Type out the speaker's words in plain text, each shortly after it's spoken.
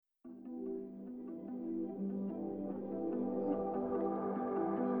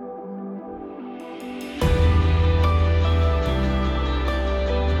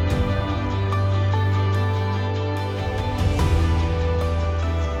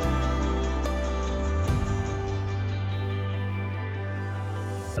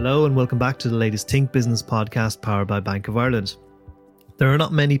Hello and welcome back to the latest Think Business podcast powered by Bank of Ireland. There are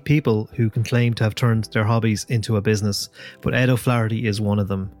not many people who can claim to have turned their hobbies into a business, but Ed O'Flaherty is one of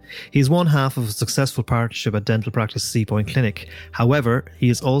them. He is one half of a successful partnership at dental practice Seapoint Clinic. However, he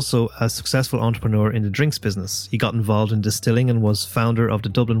is also a successful entrepreneur in the drinks business. He got involved in distilling and was founder of the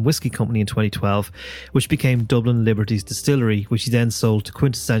Dublin Whisky Company in 2012, which became Dublin Liberties Distillery, which he then sold to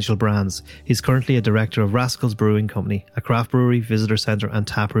Quintessential Brands. He's currently a director of Rascals Brewing Company, a craft brewery, visitor centre and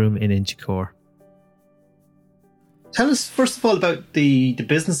tap room in Inchicore. Tell us, first of all, about the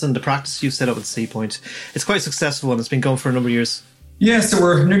business and the practice you've set up at Seapoint. It's quite successful and it's been going for a number of years. Yeah, so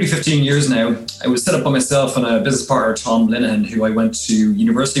we're nearly 15 years now. It was set up by myself and a business partner, Tom Linehan, who I went to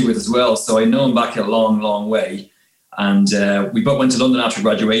university with as well. So I know him back a long, long way. And we both went to London after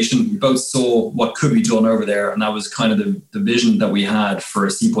graduation. We both saw what could be done over there. And that was kind of the vision that we had for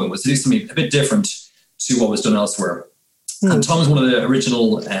Seapoint, was to do something a bit different to what was done elsewhere. And Tom is one of the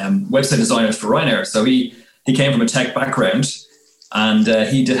original website designers for Ryanair. So he came from a tech background, and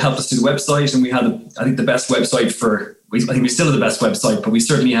he did help us do the website. And we had, I think, the best website I think we still have the best website, but we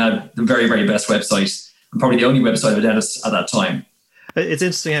certainly had the very, very best website, and probably the only website of dentists at that time. It's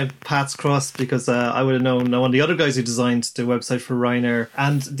interesting how paths crossed, because I would have known one of the other guys who designed the website for Ryanair,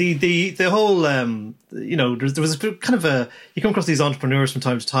 and the whole there was a kind of you come across these entrepreneurs from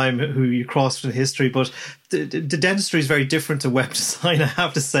time to time who you cross in history, but the dentistry is very different to web design, I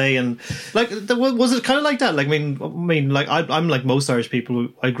have to say. And like, was it kind of like that? Like, I mean, like I'm like most Irish people.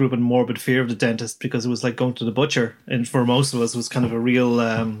 I grew up in morbid fear of the dentist, because it was like going to the butcher, and for most of us, it was kind of a real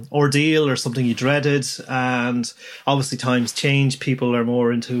ordeal or something you dreaded. And obviously, times change. People are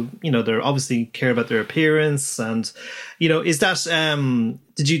more into, they're obviously care about their appearance, and is that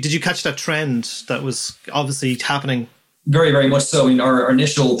did you catch that trend that was obviously happening? Very, very much so. I mean, our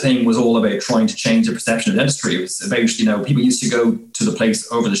initial thing was all about trying to change the perception of dentistry. It was about, people used to go to the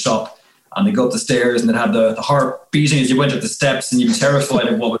place over the shop, and they go up the stairs and they'd have the heart beating as you went up the steps, and you'd be terrified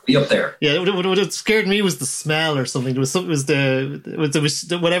of what would be up there. Yeah, what scared me was the smell or something. There was something, there was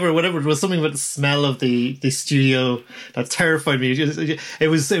something about the smell of the studio that terrified me. It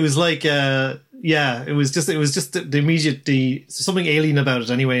was like, it was just the immediate, something alien about it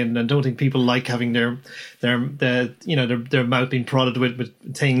anyway. And I don't think people like having their mouth being prodded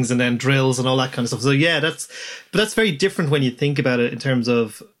with things and then drills and all that kind of stuff. So yeah, that's very different when you think about it in terms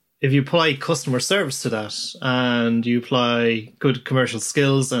of, if you apply customer service to that and you apply good commercial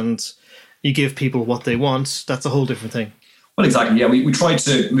skills and you give people what they want, that's a whole different thing. Well, exactly. Yeah, we tried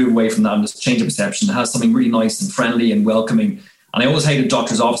to move away from that and just change the perception, have something really nice and friendly and welcoming. And I always hated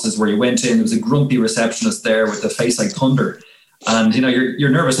doctors' offices where you went in, there was a grumpy receptionist there with a face like thunder. And,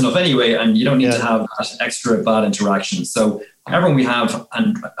 you're nervous enough anyway, and you don't need to have that extra bad interaction. So everyone we have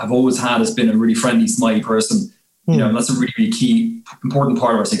and have always had has been a really friendly, smiley person. And that's a really, really key, important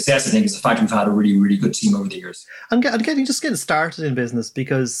part of our success, I think, is the fact we've had a really, really good team over the years. And getting started in business,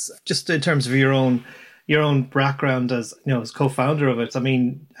 because just in terms of your own background as co-founder of it, I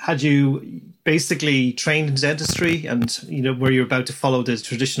mean, had you basically trained in dentistry, and were you about to follow the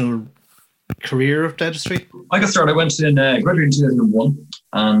traditional career of dentistry? I got started. I went in graduated in 2001,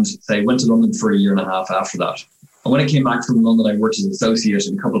 and went to London for a year and a half after that. And when I came back from London, I worked as an associate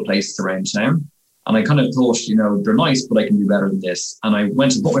in a couple of places around town. And I kind of thought, they're nice, but I can do better than this. And I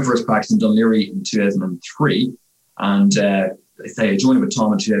went and bought my first practice in Dunleary in 2003. And I joined with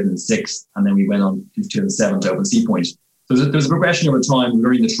Tom in 2006. And then we went on in 2007 to open Seapoint. So there's a progression over time,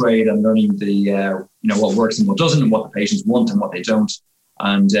 learning the trade and learning the, what works and what doesn't, and what the patients want and what they don't.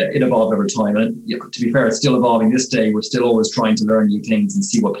 And it evolved over time. And to be fair, it's still evolving this day. We're still always trying to learn new things and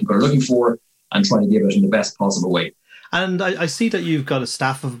see what people are looking for and trying to give it in the best possible way. And I see that you've got a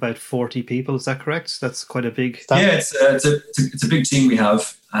staff of about 40 people. Is that correct? That's quite a big staff. Yeah, it's a big team we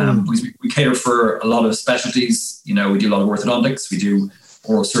have. We cater for a lot of specialties. We do a lot of orthodontics. We do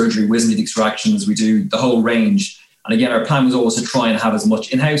oral surgery, wisdom teeth extractions. We do the whole range. And again, our plan was always to try and have as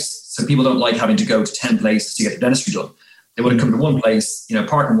much in-house, so people don't like having to go to 10 places to get their dentistry done. They want to come to one place,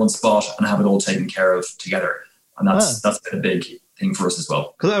 park in one spot and have it all taken care of together. And that's been a big thing for us as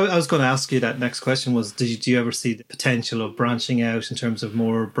well. Because I was going to ask you, that next question was, do you ever see the potential of branching out in terms of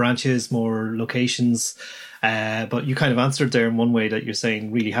more branches, more locations? But you kind of answered there in one way, that you're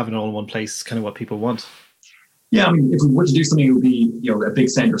saying really having it all in one place is kind of what people want. Yeah, I mean, if we were to do something, it would be, a big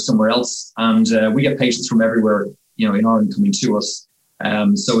centre somewhere else. And we get patients from everywhere, in Ireland coming to us.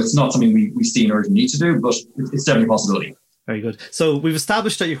 So it's not something we see an urgent need to do, but it's definitely a possibility. Very good. So we've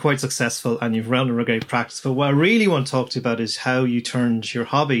established that you're quite successful and you've run a great practice. But what I really want to talk to you about is how you turned your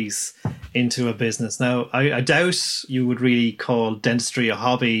hobbies into a business. Now, I doubt you would really call dentistry a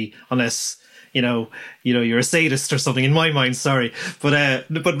hobby unless you're a sadist or something in my mind. Sorry, but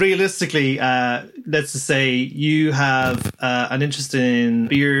realistically, let's just say you have an interest in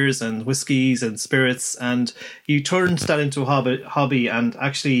beers and whiskies and spirits, and you turned that into a hobby, and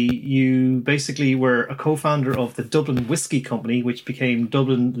actually you basically were a co-founder of the Dublin Whiskey Company, which became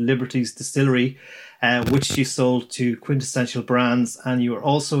Dublin Liberties Distillery, which you sold to Quintessential Brands, and you were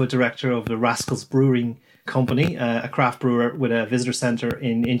also a director of the Rascals Brewing Company, a craft brewer with a visitor centre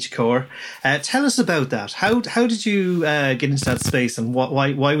in Inchicore. Tell us about that. How did you get into that space, and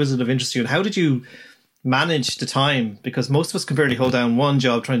why was it of interest to you, and how did you manage the time? Because most of us can barely hold down one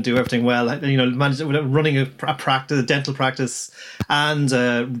job trying to do everything well, running a practice, a dental practice, and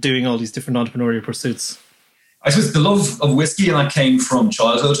doing all these different entrepreneurial pursuits. I suppose the love of whiskey, and that came from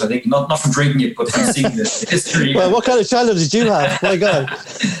childhood. I think not from drinking it, but from seeing the history. Well, what kind of childhood did you have? My God.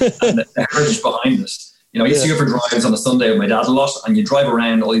 And the heritage behind it. I used to go for drives on a Sunday with my dad a lot, and you drive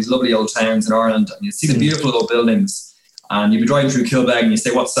around all these lovely old towns in Ireland, and you see the beautiful old buildings, and you'd be driving through Kilbeg, and you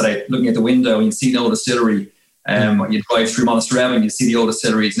say, what's that? Looking at the window, and you see the old distillery. You drive through Monasterevin, and you see the old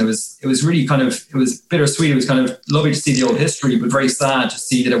distilleries, and it was really it was bittersweet. It was kind of lovely to see the old history, but very sad to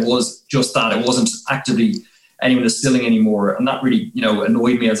see that it was just that. It wasn't actively anyone distilling anymore, and that really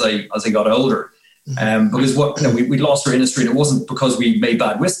annoyed me as I got older, because we lost our industry, and it wasn't because we made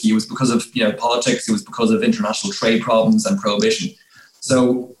bad whiskey. It was because of politics. It was because of international trade problems and prohibition.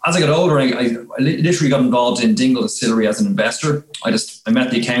 So as I got older, I literally got involved in Dingle Distillery as an investor. I met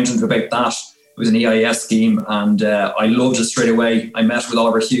the accountant about that. It was an EIS scheme, and I loved it straight away. I met with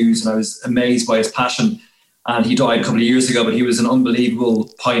Oliver Hughes, and I was amazed by his passion. And he died a couple of years ago, but he was an unbelievable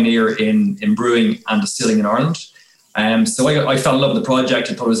pioneer in brewing and distilling in Ireland. So I fell in love with the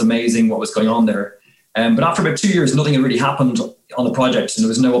project. I thought it was amazing what was going on there. But after about 2 years, nothing had really happened on the project, and there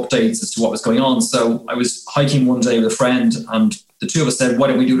was no updates as to what was going on. So I was hiking one day with a friend, and the two of us said, why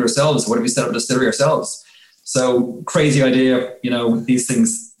don't we do it ourselves? Why don't we set up a distillery ourselves? So crazy idea, these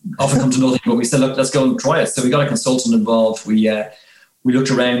things often come to nothing, but we said, look, let's go and try it. So we got a consultant involved. We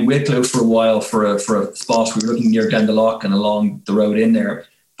looked around Wicklow for a while for a spot. We were looking near Glendalough and along the road in there,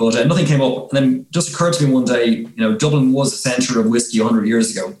 but nothing came up. And then it just occurred to me one day, Dublin was the centre of whiskey 100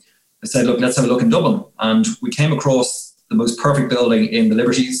 years ago. I said, look, let's have a look in Dublin. And we came across the most perfect building in the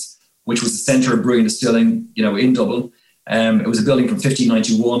Liberties, which was the centre of brewing and distilling, in Dublin. It was a building from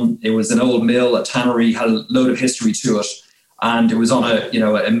 1591. It was an old mill, a tannery, had a load of history to it. And it was on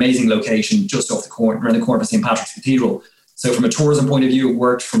an amazing location just off the corner, around the corner of St. Patrick's Cathedral. So from a tourism point of view, it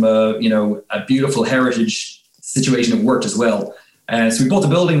worked. From a beautiful heritage situation, it worked as well. So we bought the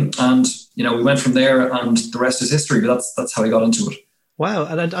building, and we went from there, and the rest is history. But that's how we got into it. Wow,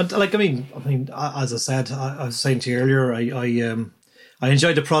 and I mean, as I said, I was saying to you earlier, I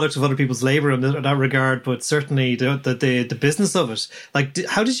enjoyed the product of other people's labour in that regard, but certainly the business of it. Like,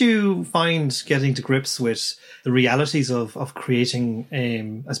 how did you find getting to grips with the realities of creating,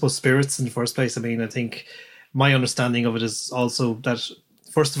 I suppose, spirits in the first place? I mean, I think my understanding of it is also that,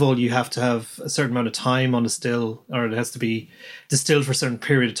 first of all, you have to have a certain amount of time on the still, or it has to be distilled for a certain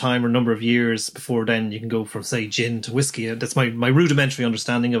period of time or number of years before then you can go from, say, gin to whiskey. That's my rudimentary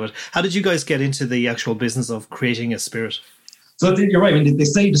understanding of it. How did you guys get into the actual business of creating a spirit? So you're right. I mean, they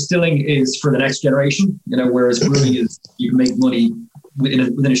say distilling is for the next generation, whereas brewing is, you can make money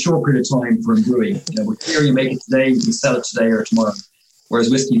within a short period of time from brewing. With beer, you make it today, you can sell it today or tomorrow. Whereas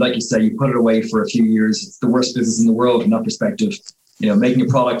whiskey, like you say, you put it away for a few years. It's the worst business in the world from that perspective. Making a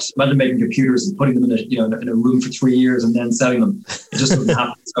product, imagine making computers and putting them in a room for 3 years and then selling them. It just doesn't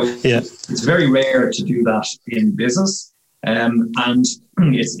happen. So It's very rare to do that in business. And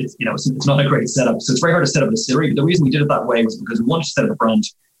it's not a great setup. So it's very hard to set up a distillery. But the reason we did it that way was because we wanted to set up a brand,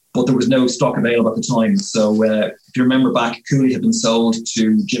 but there was no stock available at the time. So if you remember back, Cooley had been sold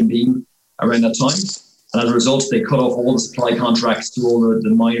to Jim Beam around that time. And as a result, they cut off all the supply contracts to all the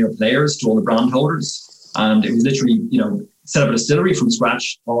minor players, to all the brand holders. And it was literally, set up a distillery from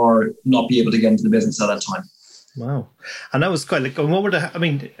scratch or not be able to get into the business at that time. Wow. And that was quite like, what were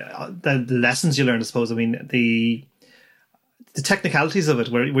the lessons you learned, I suppose? I mean, the technicalities of it,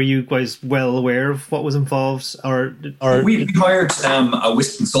 were you guys well aware of what was involved? Or we hired a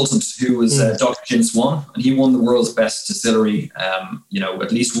whiskey consultant who was Dr. Jim Swan, and he won the world's best distillery,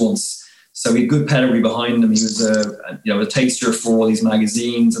 at least once. So he had good pedigree behind him. He was a taster for all these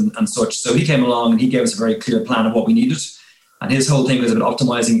magazines and such. So he came along and he gave us a very clear plan of what we needed. And his whole thing was about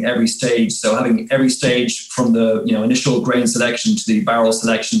optimizing every stage. So having every stage from the initial grain selection to the barrel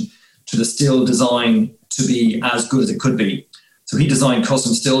selection to the still design to be as good as it could be. So he designed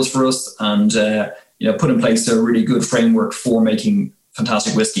custom stills for us and put in place a really good framework for making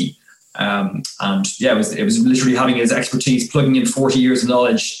fantastic whiskey. It was literally having his expertise, plugging in 40 years of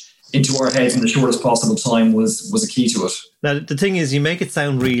knowledge into our heads in the shortest possible time was a key to it. Now the thing is, you make it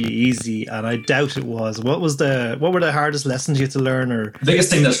sound really easy, and I doubt it was. What were the hardest lessons you had to learn? Or the biggest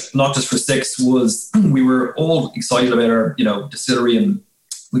thing that knocked us for six was we were all excited about our distillery, and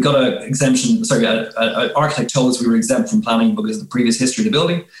we got an exemption. Sorry, an architect told us we were exempt from planning because of the previous history of the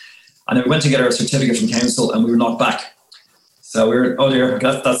building, and then we went to get our certificate from council, and we were knocked back. So we were, oh dear,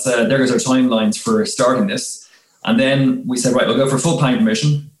 that's there goes our timelines for starting this. And then we said, right, we'll go for full planning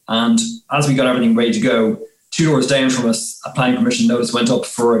permission. And as we got everything ready to go, 2 doors down from us, a planning permission notice went up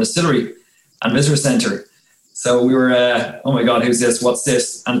for a distillery and visitor centre. So we were, oh my God, who's this? What's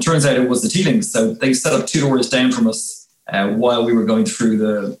this? And it turns out it was the Teelings. So they set up 2 doors down from us while we were going through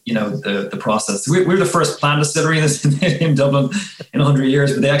the process. We were the first planned distillery in Dublin in 100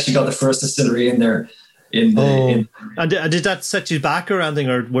 years, but they actually got the first distillery in there. And did that set you back or anything,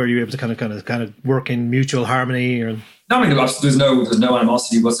 or were you able to kind of work in mutual harmony? Or no, I mean, there's no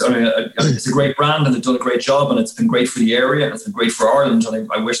animosity. It's a great brand, and they've done a great job, and it's been great for the area, and it's been great for Ireland,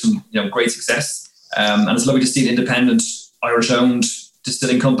 and I wish them great success. And it's lovely to see an independent Irish-owned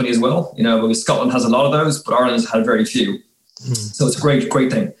distilling company as well. Because Scotland has a lot of those, but Ireland has had very few. So it's a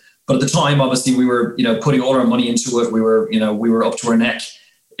great thing. But at the time, obviously, we were putting all our money into it. We were up to our neck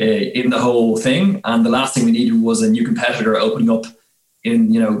in the whole thing, and the last thing we needed was a new competitor opening up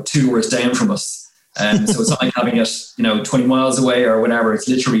in 2 doors down from us. So it's not like having it 20 miles away or whatever. It's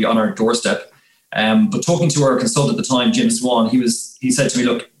literally on our doorstep. But talking to our consultant at the time, Jim Swan, he said to me,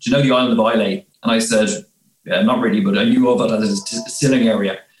 look, do you know the island of Islay? And I said, yeah, not really, but I knew of it as a distilling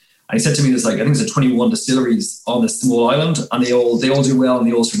area. And he said to me, I think there's 21 distilleries on this small island, and they all do well and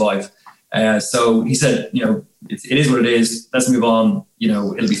they all survive. So he said, it is what it is. Let's move on.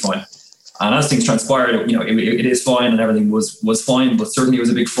 It'll be fine. And as things transpired, it is fine, and everything was fine. But certainly it was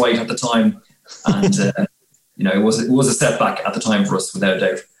a big fright at the time, and it was a setback at the time for us, without a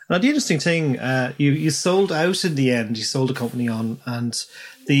doubt. Now the interesting thing, you sold out in the end. You sold a company on, and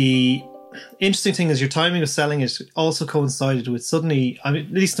the interesting thing is your timing of selling it also coincided with suddenly, I mean,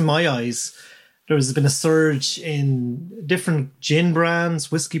 at least in my eyes, there's been a surge in different gin brands,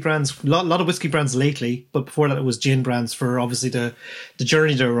 whiskey brands, a lot of whiskey brands lately, but before that it was gin brands for obviously the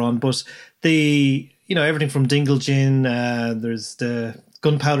journey they were on. But everything from Dingle Gin, there's the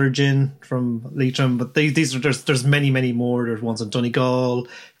Gunpowder Gin from Leitrim, but there's many more. There's ones in Donegal,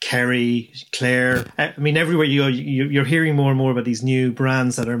 Kerry, Clare. I mean, everywhere you go, you're hearing more and more about these new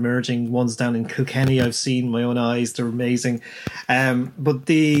brands that are emerging. Ones down in Kilkenny, I've seen with my own eyes. They're amazing. But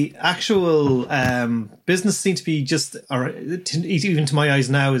the actual business seems to be even to my eyes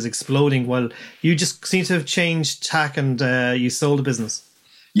now, is exploding. While you just seem to have changed tack and you sold a business.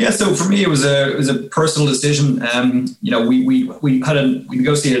 Yeah, so for me, it was a personal decision. We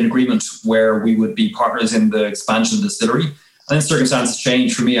negotiated an agreement where we would be partners in the expansion of the distillery. And then circumstances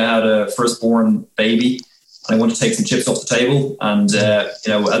changed. For me, I had a firstborn baby, and I wanted to take some chips off the table. And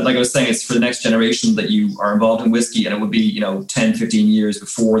like I was saying, it's for the next generation that you are involved in whiskey, and it would be 10, 15 years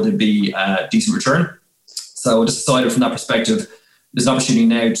before there'd be a decent return. So I just decided from that perspective, there's an opportunity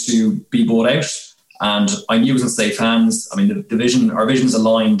now to be bought out. And I knew it was in safe hands. I mean, our visions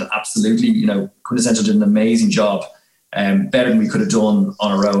aligned absolutely. Quintessential did an amazing job, better than we could have done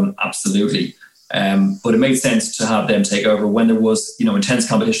on our own, absolutely. But it made sense to have them take over when there was, intense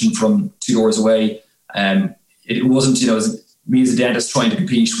competition from 2 doors away. It wasn't, me as a dentist trying to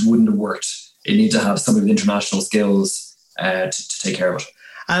compete wouldn't have worked. It needed to have somebody with international skills to take care of it.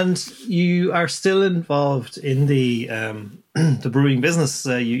 And you are still involved in the the brewing business.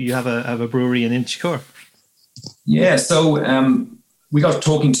 You have a brewery in Inchicore. Yeah, so we got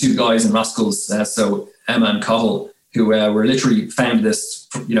talking to guys in Rascals, so Emma and Cahill, who were literally founded this,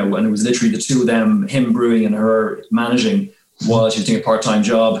 and it was literally the two of them, him brewing and her managing, while she was doing a part-time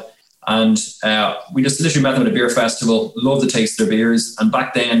job. And we just literally met them at a beer festival, loved the taste of their beers. And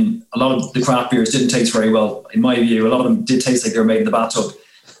back then, a lot of the craft beers didn't taste very well, in my view. A lot of them did taste like they were made in the bathtub.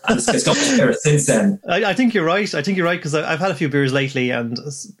 And it's got better since then. I think you're right. Because I've had a few beers lately, and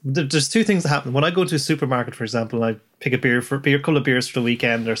there's two things that happen. When I go to a supermarket, for example, and I pick a couple of beers for the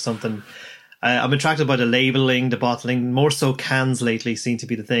weekend or something, I'm attracted by the labelling, the bottling. More so cans lately seem to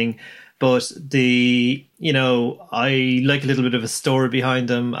be the thing. But I like a little bit of a story behind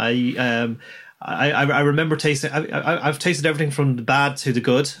them. I remember tasting. I've tasted everything from the bad to the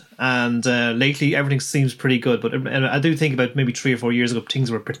good, and lately everything seems pretty good. But I do think about maybe 3 or 4 years ago, things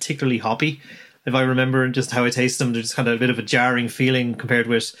were particularly hoppy. If I remember just how I taste them, they're just kind of a bit of a jarring feeling compared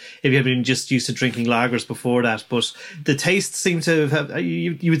with if you had been just used to drinking lagers before that. But the taste seemed to have.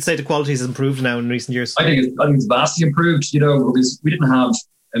 You would say the quality has improved now in recent years. I think it's vastly improved. Because we didn't have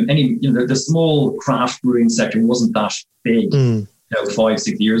any. The small craft brewing sector wasn't that big.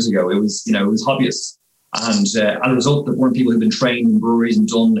 5-6 years ago. It was hobbyists. And as a result, there weren't people who've been trained in breweries and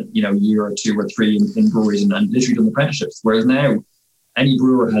done, a year or 2 or 3 in breweries and literally done apprenticeships. Whereas now, any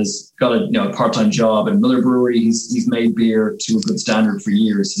brewer has got a part-time job in another brewery. He's made beer to a good standard for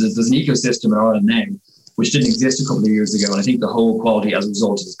years. So there's an ecosystem in Ireland now, which didn't exist a couple of years ago. And I think the whole quality as a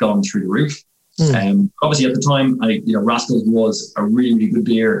result has gone through the roof. Obviously, at the time, Rascals was a really, really good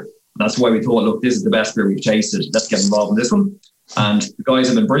beer. That's why we thought, look, this is the best beer we've tasted. Let's get involved in this one. And the guys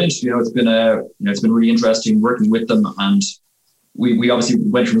have been brilliant. It's been really interesting working with them. And we obviously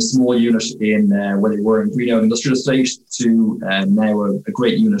went from a small unit in where they were in Greenogue Industrial Estate to now a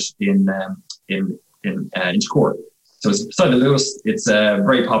great unit in Inchicore. So it's beside the Lewis. It's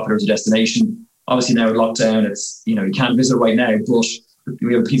very popular as a destination. Obviously now in lockdown, it's you can't visit right now, but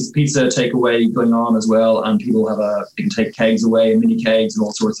we have a pizza takeaway going on as well, and people they can take kegs away, mini kegs, and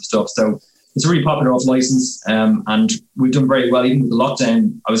all sorts of stuff. So it's a really popular off license, and we've done very well. Even with the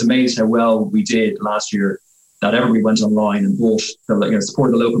lockdown, I was amazed how well we did last year. That everybody went online and bought,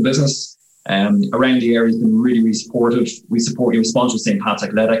 supported the local business. Around the area has been really, really supportive. We sponsor St. Pat's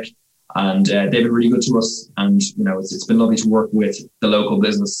Athletic, and they've been really good to us. And it's been lovely to work with the local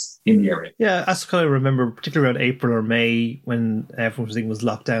business in the area. Yeah, as I remember, particularly around April or May, when everything was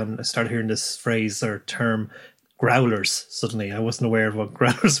locked down, I started hearing this phrase or term, growlers. Suddenly I wasn't aware of what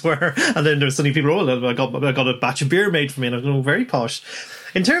growlers were, and then there's suddenly people, I got a batch of beer made for me, and I'm going, very posh.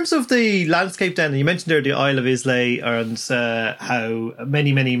 In terms of the landscape then, you mentioned there the Isle of Islay and how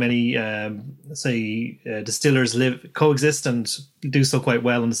many distillers coexist and do so quite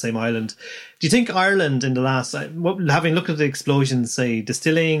well on the same island. Do you think Ireland in the last, having looked at the explosion, say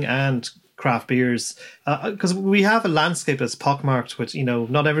distilling and craft beers, because we have a landscape that's pockmarked with,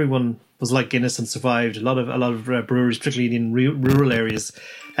 not everyone was like Guinness and survived. A lot of breweries, particularly in rural areas,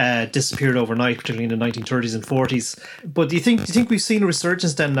 disappeared overnight, particularly in the 1930s and 40s. But do you think we've seen a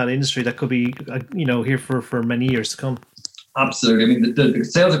resurgence then in that industry that could be, here for many years to come? Absolutely. I mean, the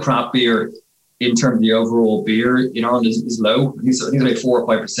sales of craft beer in terms of the overall beer in Ireland is low. I think it's about 4 or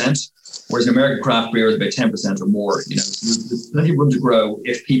 5%, whereas American craft beer is about 10% or more. So there's plenty of room to grow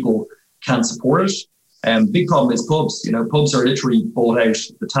if people can support it. Big problem is pubs. Pubs are literally bought out.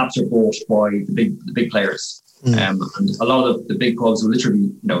 The taps are bought by the big players. And a lot of the big pubs will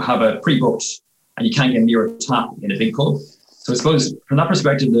literally, have a pre-booked, and you can't get near a tap in a big pub. So I suppose from that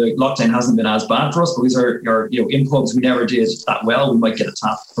perspective, the lockdown hasn't been as bad for us. Because in pubs, we never did that well. We might get a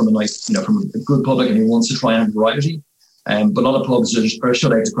tap from a nice, from a good publican who wants to try and have variety. But a lot of pubs are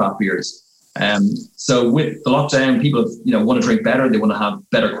shut out to craft beers. So with the lockdown, people want to drink better. They want to have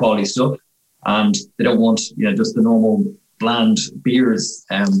better quality stuff, and they don't want just the normal bland beers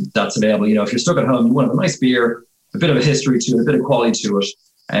that's available. If you're stuck at home, you want a nice beer, a bit of a history to it, a bit of quality to it,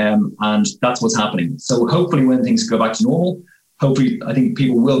 and that's what's happening. So hopefully when things go back to normal, I think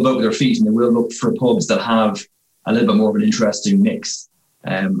people will vote with their feet and they will look for pubs that have a little bit more of an interesting mix.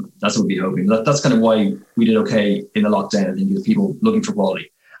 That's what we're hoping. That's kind of why we did okay in the lockdown. I think is people looking for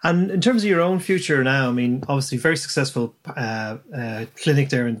quality. And in terms of your own future now, I mean, obviously very successful clinic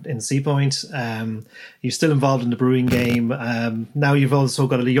there in Sea Point. You're still involved in the brewing game. Now you've also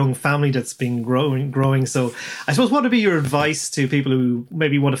got a young family that's been growing. So I suppose what would be your advice to people who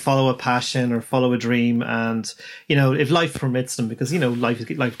maybe want to follow a passion or follow a dream, and if life permits them, because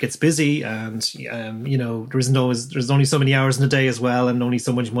life gets busy, and there's only so many hours in a day as well, and only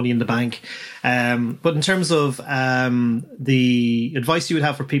so much money in the bank. But in terms of the advice you would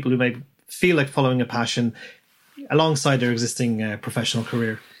have for people who may feel like following a passion alongside their existing professional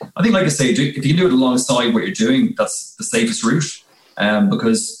career? I think, like I say, if you can do it alongside what you're doing, that's the safest route.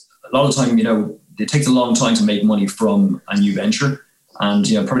 Because a lot of the time, it takes a long time to make money from a new venture, and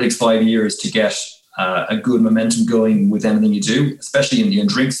probably takes 5 years to get a good momentum going with anything you do, especially in the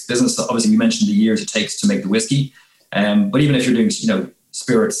drinks business. Obviously, we mentioned the years it takes to make the whiskey, but even if you're doing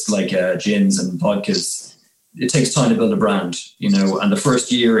spirits like gins and vodkas, it takes time to build a brand, and the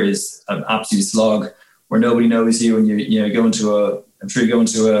first year is an absolute slog where nobody knows you, and you go into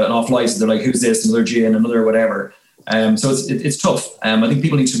an off license, they're like, who's this? Another gin, another whatever. So it's tough. I think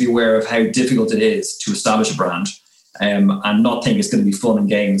people need to be aware of how difficult it is to establish a brand, and not think it's going to be fun and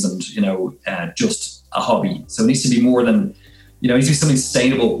games and just a hobby. So it needs to be more than, it needs to be something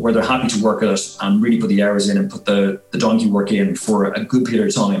sustainable where they're happy to work at it and really put the hours in and put the donkey work in for a good period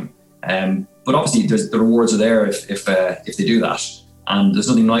of time. But obviously, the rewards are there if they do that, and there's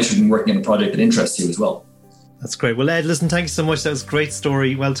nothing nicer than working on a project that interests you as well. That's great. Well, Ed, listen, thank you so much. That was a great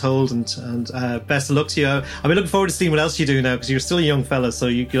story, well told, and best of luck to you. I've been looking forward to seeing what else you do now, because you're still a young fella, so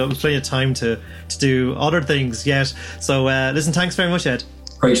you've got plenty of time to do other things yet. So, listen, thanks very much, Ed.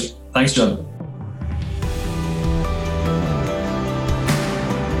 Great. Thanks, John.